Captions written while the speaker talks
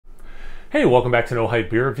Hey, welcome back to No Hype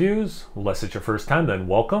Beer Reviews. Unless it's your first time, then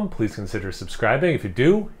welcome. Please consider subscribing. If you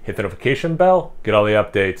do, hit the notification bell, get all the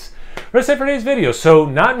updates. That's it for today's video. So,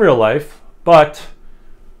 not in real life, but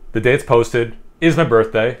the day it's posted is my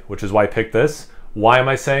birthday, which is why I picked this. Why am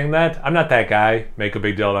I saying that? I'm not that guy, make a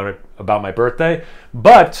big deal about my birthday.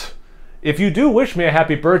 But if you do wish me a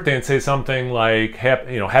happy birthday and say something like,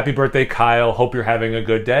 happy birthday, Kyle, hope you're having a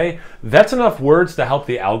good day, that's enough words to help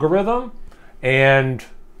the algorithm. And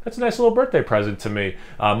that's a nice little birthday present to me.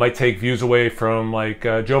 Might take views away from like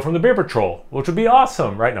Joe from the Beer Patrol, which would be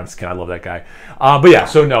awesome, right? No, I'm just kidding. I love that guy. But yeah,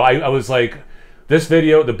 so no, I was like, this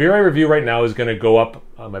video, the beer I review right now is going to go up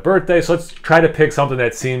on my birthday. So let's try to pick something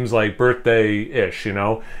that seems like birthday-ish, you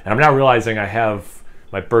know? And I'm now realizing I have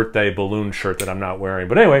my birthday balloon shirt that I'm not wearing.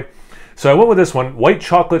 But anyway, so I went with this one, White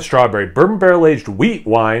Chocolate Strawberry, Bourbon Barrel-Aged Wheat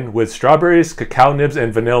Wine with strawberries, cacao nibs,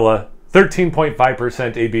 and vanilla, 13.5%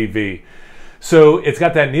 ABV. So it's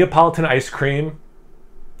got that Neapolitan ice cream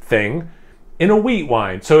thing in a wheat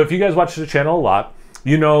wine. So if you guys watch the channel a lot,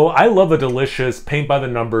 you know I love a delicious paint by the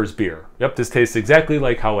numbers beer. Yep, this tastes exactly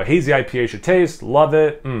like how a hazy IPA should taste. Love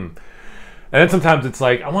it. And then sometimes it's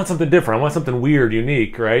like, I want something different. I want something weird,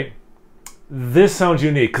 unique, right? This sounds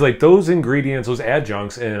unique because like those ingredients, those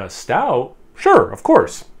adjuncts in a stout, sure, of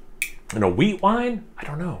course. In a wheat wine, I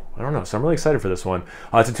don't know. So I'm really excited for this one.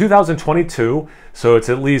 It's a 2022, so it's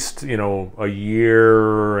at least, you know, a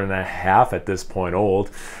year and a half at this point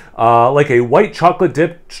old. Like a white chocolate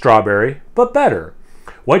dipped strawberry, but better.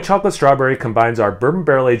 White chocolate strawberry combines our bourbon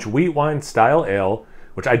barrel aged wheat wine style ale,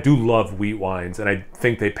 which I do love wheat wines, and I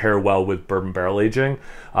think they pair well with bourbon barrel aging.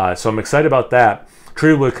 So I'm excited about that.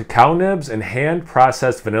 Treated with cacao nibs and hand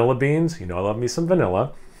processed vanilla beans. You know, I love me some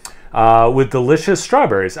vanilla. With delicious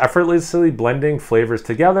strawberries, effortlessly blending flavors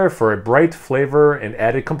together for a bright flavor and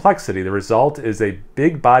added complexity. The result is a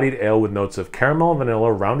big-bodied ale with notes of caramel and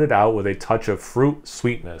vanilla rounded out with a touch of fruit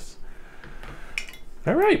sweetness.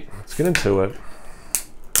 All right, let's get into it.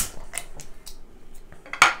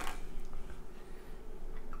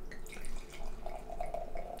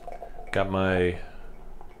 Got my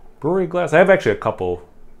Bruery glass. I have actually a couple.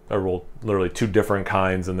 I rolled literally two different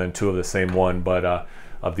kinds and then two of the same one, but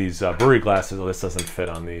of these Bruery glasses. Oh, this doesn't fit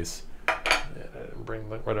on these. Bring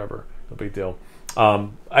whatever, no big deal.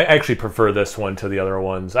 I actually prefer this one to the other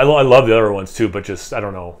ones. I love the other ones too, but just I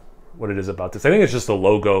don't know what it is about this. I think it's just the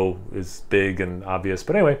logo is big and obvious.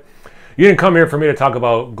 But anyway, you didn't come here for me to talk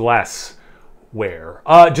about glassware.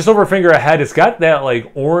 Just over a finger ahead, it's got that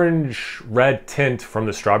like orange red tint from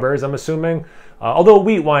the strawberries, I'm assuming. Although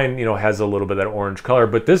wheat wine, you know, has a little bit of that orange color,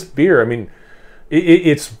 but this beer, I mean,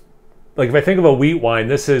 it's like if I think of a wheat wine,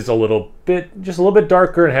 this is a little bit, just a little bit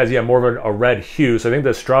darker and has, yeah, more of a red hue. So I think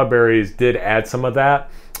the strawberries did add some of that.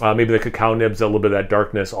 Maybe the cacao nibs, a little bit of that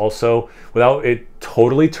darkness also, without it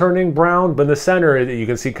totally turning brown. But in the center, you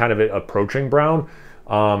can see kind of it approaching brown.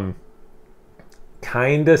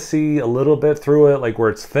 Kind of see a little bit through it, like where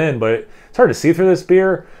it's thin, but it's hard to see through this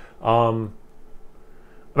beer.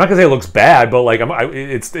 I'm not gonna say it looks bad, but like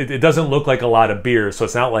it doesn't look like a lot of beer, so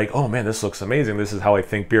it's not like, oh man, this looks amazing. This is how I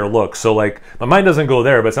think beer looks. So like my mind doesn't go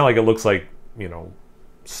there, but it's not like it looks like, you know,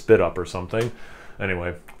 spit up or something.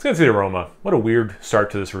 Anyway, let's get to the aroma. What a weird start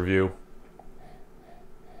to this review.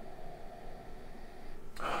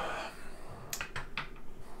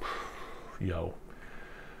 Yo,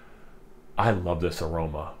 I love this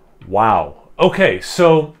aroma. Wow. Okay,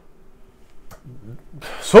 so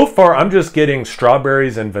far I'm just getting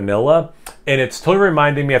strawberries and vanilla, and it's totally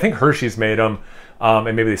reminding me, I think Hershey's made them,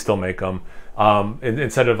 and maybe they still make them,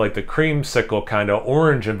 instead of like the creamsicle kind of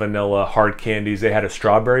orange and vanilla hard candies, they had a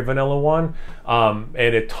strawberry vanilla one, and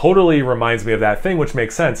it totally reminds me of that thing, which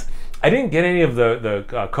makes sense. I didn't get any of the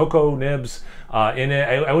cocoa nibs in it.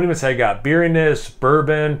 I wouldn't even say I got beeriness,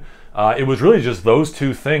 bourbon. It was really just those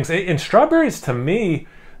two things, and strawberries to me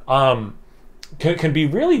can be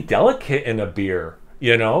really delicate in a beer,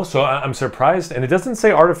 you know, so I'm surprised. And it doesn't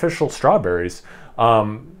say artificial strawberries,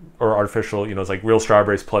 or artificial, you know, it's like real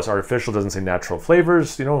strawberries plus artificial, doesn't say natural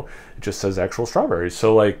flavors, you know, it just says actual strawberries.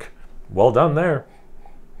 So like, well done there.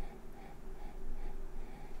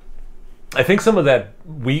 I think some of that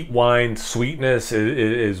wheat wine sweetness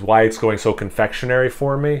is why it's going so confectionery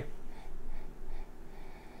for me.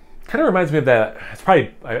 Kind of reminds me of that, it's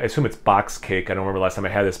probably, I assume it's box cake. I don't remember last time I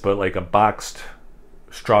had this, but like a boxed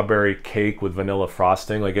strawberry cake with vanilla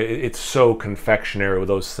frosting. Like it's so confectionery with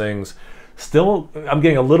those things. Still, I'm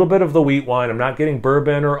getting a little bit of the wheat wine. I'm not getting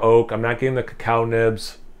bourbon or oak. I'm not getting the cacao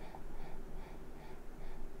nibs.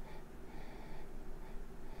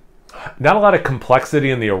 Not a lot of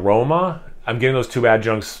complexity in the aroma. I'm getting those two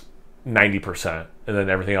adjuncts 90%, and then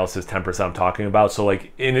everything else is 10% I'm talking about. So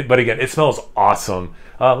like in it, but again, it smells awesome.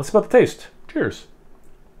 Let's see about the taste. Cheers.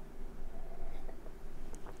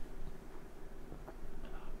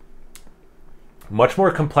 Much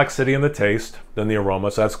more complexity in the taste than the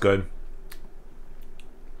aroma, so that's good.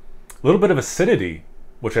 A little bit of acidity,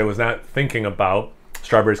 which I was not thinking about.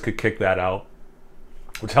 Strawberries could kick that out,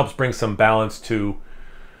 which helps bring some balance to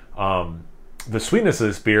the sweetness of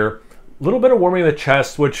this beer. A little bit of warming in the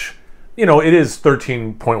chest, which, you know, it is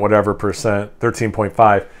 13 point whatever percent,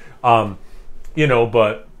 13.5, you know,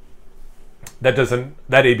 but that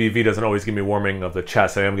ABV doesn't always give me warming of the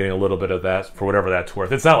chest. I am getting a little bit of that for whatever that's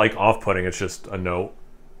worth. It's not like off-putting, it's just a note.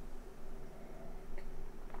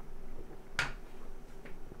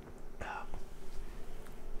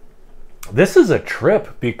 This is a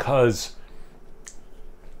trip because,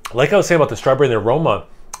 like I was saying about the strawberry and the aroma,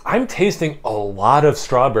 I'm tasting a lot of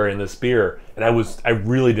strawberry in this beer, and I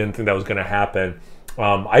really didn't think that was going to happen.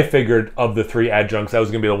 I figured of the 3 adjuncts, that was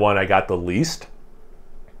going to be the one I got the least.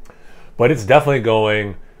 But it's definitely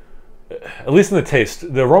going, at least in the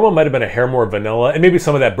taste, the aroma might have been a hair more vanilla, and maybe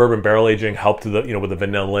some of that bourbon barrel aging helped with the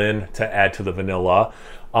vanillin to add to the vanilla.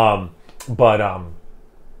 Don't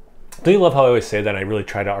you love how I always say that? And I really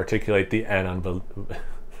try to articulate the N on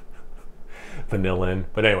vanillin.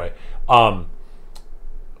 But anyway,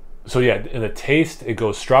 so yeah, in the taste, it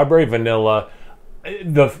goes strawberry, vanilla,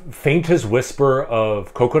 the faintest whisper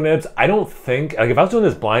of cocoa nibs. I don't think, like if I was doing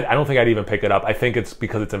this blind, I don't think I'd even pick it up. I think it's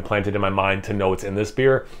because it's implanted in my mind to know it's in this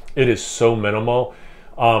beer. It is so minimal.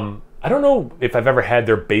 I don't know if I've ever had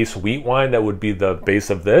their base wheat wine that would be the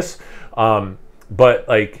base of this. But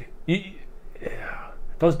like,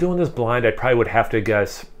 if I was doing this blind, I probably would have to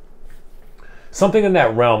guess something in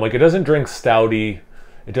that realm. Like it doesn't drink stouty.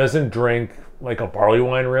 It doesn't drink like a barley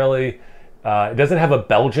wine really. It doesn't have a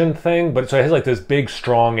Belgian thing, but so it has like this big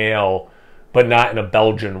strong ale, but not in a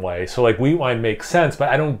Belgian way. So like wheat wine makes sense, but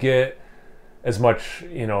I don't get as much,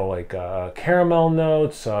 you know, like caramel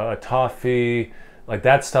notes, a toffee, like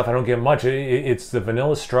that stuff. I don't get much. It's the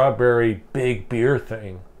vanilla strawberry big beer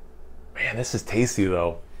thing. Man, this is tasty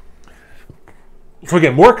though. So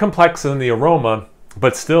again, more complex than the aroma,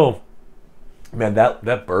 but still, man,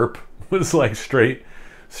 that burp was like straight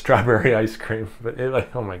strawberry ice cream. But it,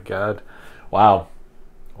 like, oh my God. Wow.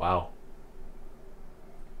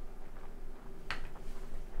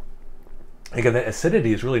 Again, the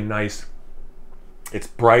acidity is really nice. It's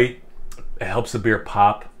bright. It helps the beer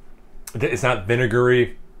pop. It's not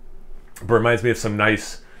vinegary, but reminds me of some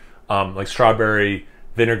nice like strawberry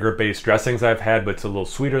vinegar-based dressings I've had, but it's a little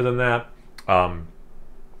sweeter than that. And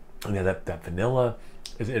yeah, that vanilla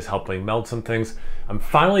is helping melt some things. I'm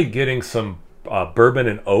finally getting some bourbon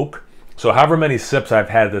and oak. So however many sips I've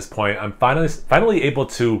had at this point, I'm finally able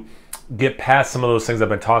to get past some of those things I've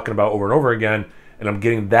been talking about over and over again, and I'm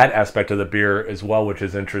getting that aspect of the beer as well, which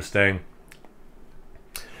is interesting.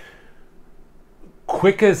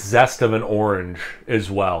 Quickest zest of an orange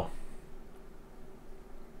as well.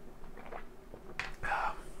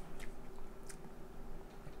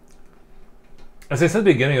 As I said at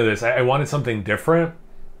the beginning of this, I wanted something different.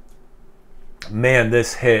 Man,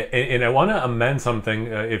 this hit, and I want to amend something.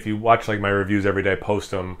 If you watch like my reviews every day, I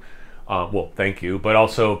post them. Well, thank you. But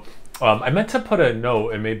also, I meant to put a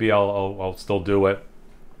note, and maybe I'll still do it.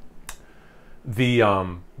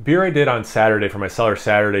 The beer I did on Saturday for my Cellar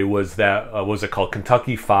Saturday was that what was it called?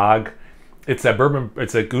 Kentucky Fog. It's that bourbon.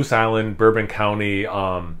 It's a Goose Island, Bourbon County,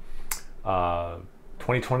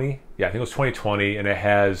 2020. Yeah, I think it was 2020, and it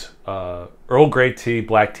has Earl Grey tea,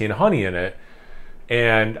 black tea, and honey in it.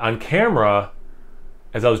 And on camera,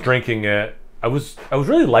 as I was drinking it, I was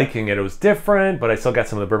really liking it. It was different, but I still got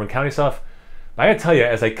some of the Bourbon County stuff. But I gotta tell you,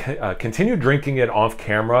 as I continued drinking it off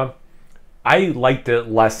camera, I liked it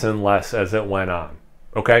less and less as it went on.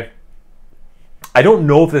 Okay? I don't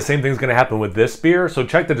know if the same thing's gonna happen with this beer, so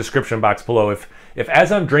check the description box below. If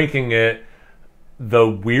as I'm drinking it, the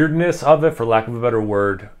weirdness of it, for lack of a better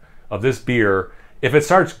word, of this beer, if it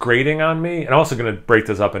starts grating on me, and I'm also going to break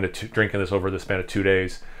this up into drinking this over the span of 2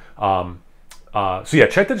 days. So yeah,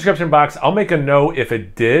 check the description box. I'll make a note if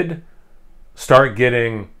it did start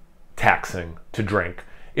getting taxing to drink.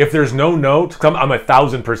 If there's no note, I'm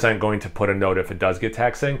 1000% going to put a note if it does get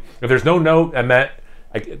taxing. If there's no note, I meant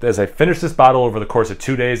as I finished this bottle over the course of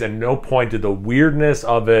 2 days, at no point did the weirdness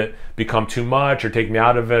of it become too much or take me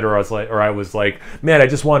out of it, or I was like, man, I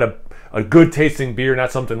just want a good tasting beer,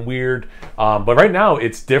 not something weird. But right now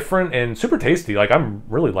it's different and super tasty. Like, I'm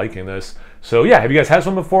really liking this. So yeah, have you guys had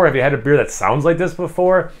one before? Have you had a beer that sounds like this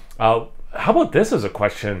before? How about this as a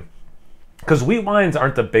question? Because wheat wines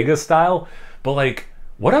aren't the biggest style, but like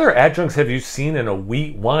What other adjuncts have you seen in a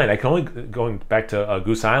wheat wine? I can only, going back to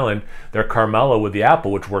Goose Island, their Carmela with the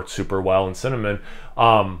apple, which worked super well, and cinnamon.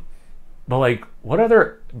 But like, what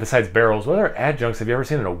other, besides barrels, what other adjuncts have you ever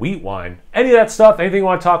seen in a wheat wine? Any of that stuff, anything you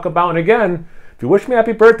want to talk about? And again, if you wish me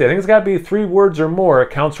happy birthday, I think it's got to be 3 words or more.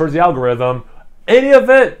 It counts towards the algorithm. Any of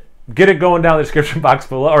it, get it going down in the description box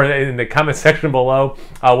below, or in the comment section below.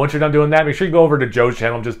 Once you're done doing that, make sure you go over to Joe's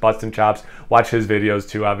channel. I'm just busting chops. Watch his videos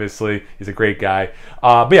too, obviously. He's a great guy.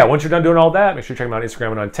 But yeah, once you're done doing all that, make sure you check him out on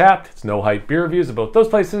Instagram and Untapped. It's No Hype Beer Reviews at both those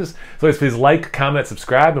places. So please like, comment,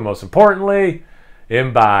 subscribe, and most importantly,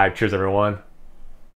 imbibe. Cheers, everyone.